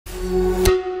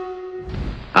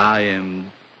I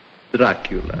am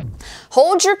Dracula.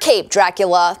 Hold your cape,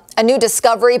 Dracula. A new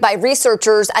discovery by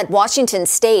researchers at Washington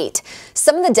State.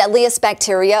 Some of the deadliest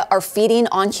bacteria are feeding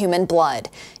on human blood.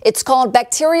 It's called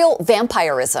bacterial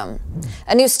vampirism.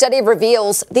 A new study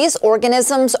reveals these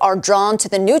organisms are drawn to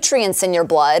the nutrients in your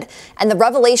blood, and the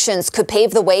revelations could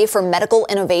pave the way for medical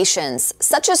innovations,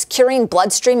 such as curing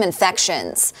bloodstream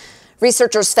infections.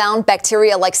 Researchers found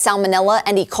bacteria like Salmonella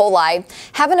and E. coli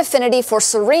have an affinity for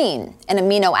serine, an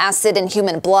amino acid in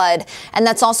human blood, and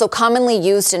that's also commonly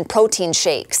used in protein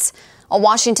shakes. A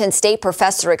Washington State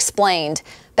professor explained,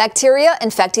 bacteria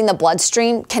infecting the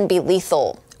bloodstream can be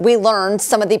lethal. We learned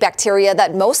some of the bacteria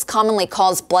that most commonly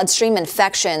cause bloodstream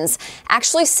infections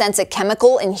actually sense a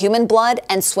chemical in human blood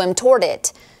and swim toward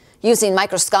it. Using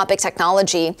microscopic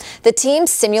technology, the team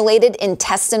simulated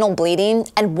intestinal bleeding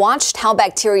and watched how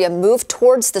bacteria moved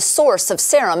towards the source of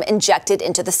serum injected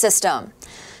into the system.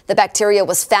 The bacteria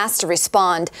was fast to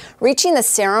respond, reaching the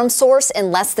serum source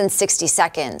in less than 60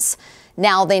 seconds.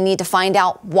 Now they need to find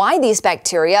out why these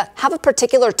bacteria have a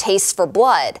particular taste for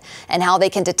blood and how they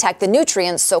can detect the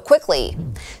nutrients so quickly.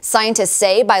 Scientists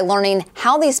say by learning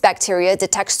how these bacteria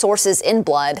detect sources in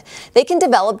blood, they can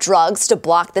develop drugs to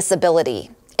block this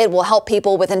ability. It will help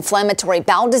people with inflammatory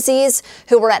bowel disease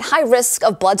who are at high risk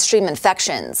of bloodstream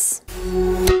infections.